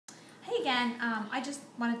again. I just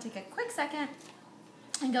want to take a quick second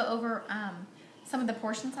and go over some of the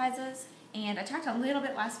portion sizes. And I talked a little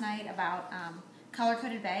bit last night about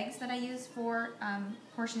color-coded bags that I use for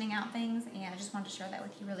portioning out things, and I just wanted to share that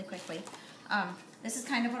with you really quickly. This is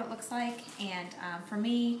kind of what it looks like, and for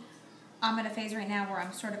me, I'm at a phase right now where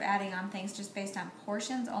I'm sort of adding on things just based on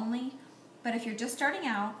portions only. But if you're just starting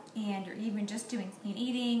out and you're even just doing clean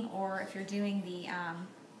eating, or if you're doing the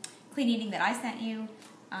clean eating that I sent you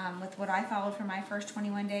with what I followed for my first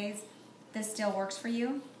 21 days, this still works for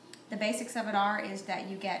you. The basics of it is that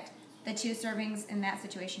you get the 2 servings in that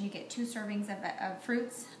situation. You get 2 servings of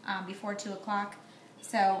fruits before 2 o'clock.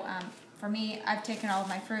 So for me, I've taken all of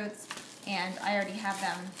my fruits and I already have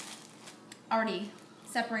them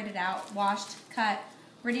separated out, washed, cut,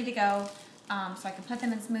 ready to go, so I can put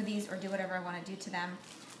them in smoothies or do whatever I want to do to them.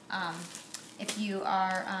 If you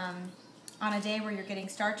are on a day where you're getting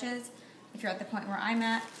starches, if you're at the point where I'm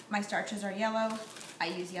at, my starches are yellow, I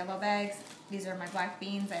use yellow bags. These are my black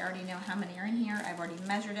beans. I already know how many are in here. I've already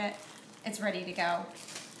measured it. It's ready to go.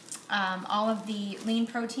 All of the lean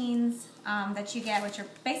proteins that you get, which are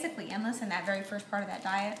basically endless in that very first part of that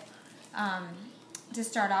diet, to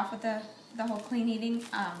start off with the whole clean eating,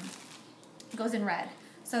 goes in red.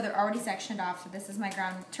 So they're already sectioned off. So this is my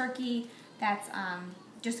ground turkey that's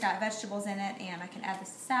just got vegetables in it, and I can add this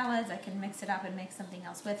to salads. I can mix it up and make something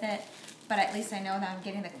else with it, but at least I know that I'm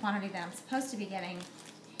getting the quantity that I'm supposed to be getting,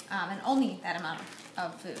 and only that amount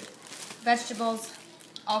of food. Vegetables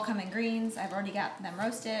all come in greens. I've already got them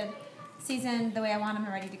roasted, seasoned the way I want them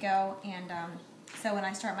and ready to go, and so when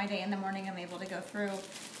I start my day in the morning, I'm able to go through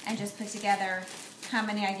and just put together how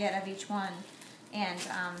many I get of each one, and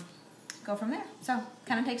go from there. So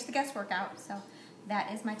kind of takes the guesswork out. So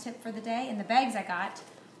that is my tip for the day. And the bags I got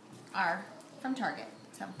are from Target.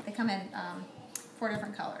 So they come in 4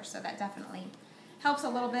 different colors. So that definitely helps a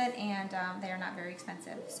little bit, and they are not very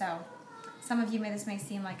expensive. So some of you this may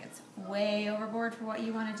seem like it's way overboard for what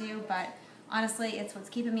you want to do, but honestly, it's what's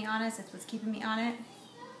keeping me honest. It's what's keeping me on it,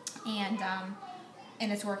 and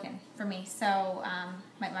it's working for me. So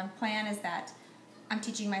my plan is that I'm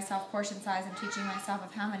teaching myself portion size. I'm teaching myself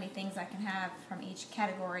of how many things I can have from each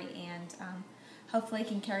category, and hopefully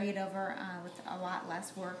can carry it over with a lot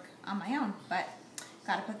less work on my own. But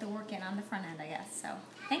got to put the work in on the front end, I guess. So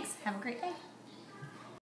thanks. Have a great day.